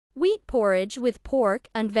Wheat porridge with pork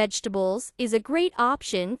and vegetables is a great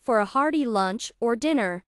option for a hearty lunch or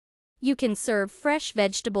dinner. You can serve fresh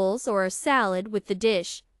vegetables or a salad with the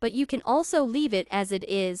dish, but you can also leave it as it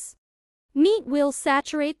is. Meat will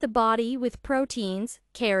saturate the body with proteins,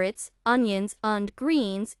 carrots, onions, and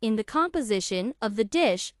greens in the composition of the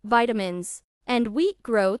dish, vitamins. And wheat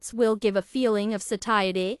groats will give a feeling of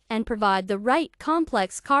satiety and provide the right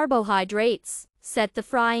complex carbohydrates. Set the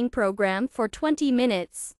frying program for 20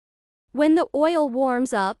 minutes. When the oil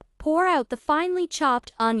warms up, pour out the finely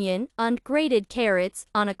chopped onion and grated carrots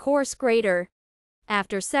on a coarse grater.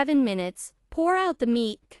 After 7 minutes, pour out the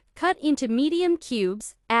meat, cut into medium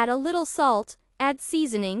cubes, add a little salt, add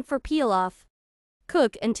seasoning for pilaf.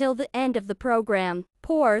 Cook until the end of the program.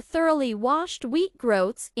 Pour thoroughly washed wheat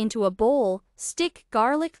groats into a bowl, stick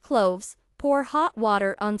garlic cloves, pour hot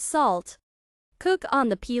water on salt. Cook on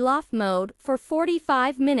the pilaf mode for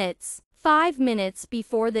 45 minutes. 5 minutes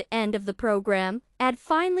before the end of the program, add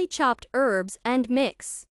finely chopped herbs and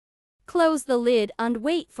mix. Close the lid and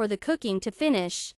wait for the cooking to finish.